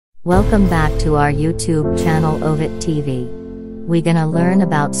Welcome back to our YouTube channel Ovit TV. We gonna learn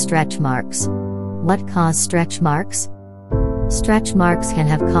about stretch marks. What cause stretch marks? Stretch marks can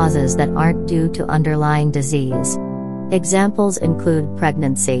have causes that aren't due to underlying disease. Examples include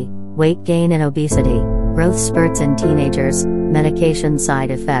pregnancy, weight gain and obesity, growth spurts in teenagers, medication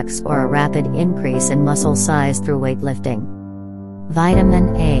side effects, or a rapid increase in muscle size through weightlifting.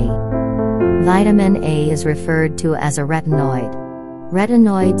 Vitamin A. Vitamin A is referred to as a retinoid.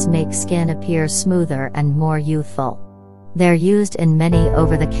 Retinoids make skin appear smoother and more youthful. They're used in many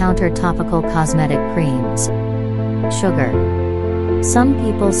over-the-counter topical cosmetic creams. Sugar. Some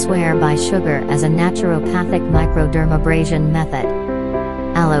people swear by sugar as a naturopathic microdermabrasion method.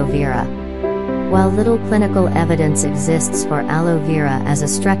 Aloe vera. While little clinical evidence exists for aloe vera as a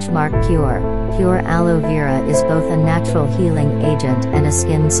stretch mark cure, pure aloe vera is both a natural healing agent and a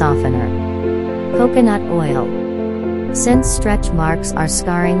skin softener. Coconut oil. Since stretch marks are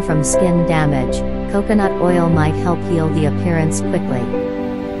scarring from skin damage, coconut oil might help heal the appearance quickly.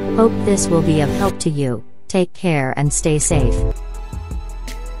 Hope this will be of help to you. Take care and stay safe.